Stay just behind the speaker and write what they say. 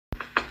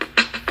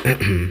Well,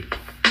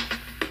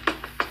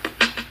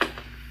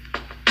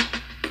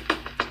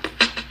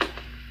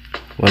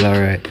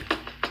 alright.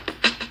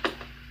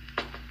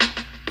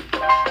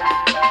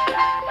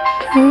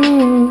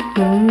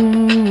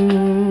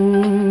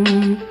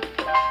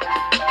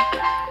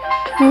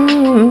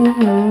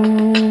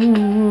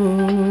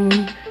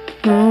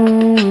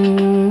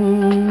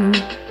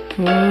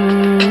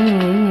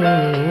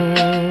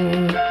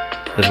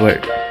 Let's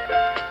work.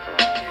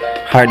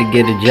 Hard to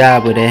get a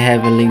job with a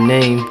heavenly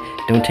name.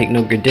 Don't take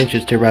no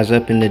credentials to rise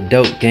up in the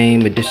dope game,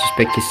 but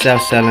disrespect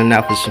yourself selling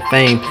out for some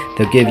fame.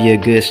 They'll give you a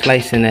good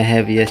slice and a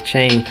heavy-ass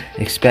chain,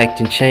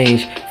 expecting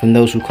change from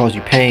those who cause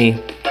you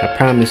pain. I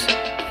promise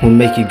won't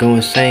make you go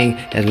insane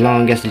as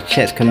long as the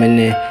checks coming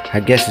in. I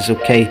guess it's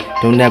okay.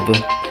 Don't ever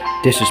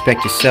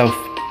disrespect yourself.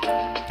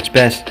 It's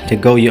best to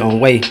go your own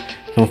way.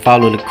 Don't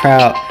follow the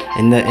crowd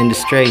and nothing to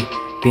stray.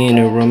 Being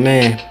a real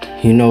man,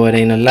 you know it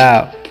ain't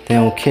allowed. They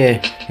don't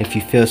care if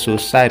you feel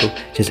suicidal.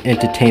 Just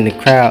entertain the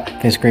crowd,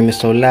 then screaming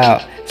so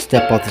loud.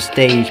 Step off the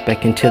stage,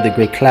 back into the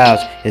gray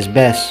clouds. It's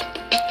best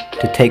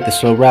to take the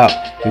slow route.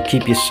 You'll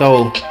keep your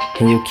soul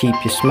and you'll keep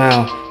your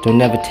smile. Don't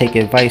never take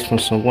advice from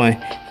someone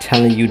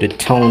telling you to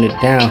tone it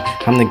down.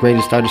 I'm the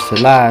greatest artist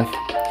alive.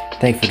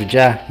 Thankful to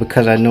Jah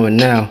because I know it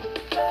now.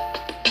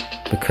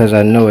 Because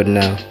I know it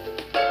now.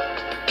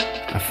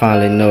 I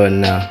finally know it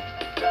now.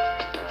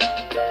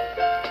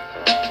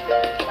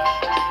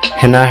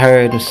 And I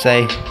heard him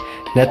say,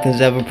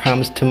 nothing's ever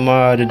promised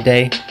tomorrow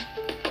today.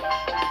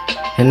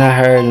 And I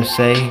heard him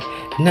say,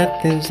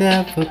 nothing's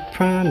ever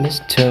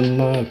promised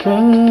tomorrow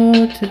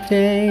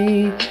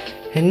today.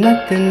 And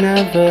nothing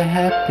ever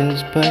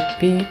happens but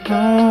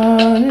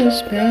beyond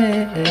its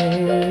pain.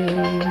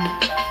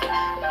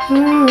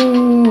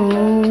 Ooh.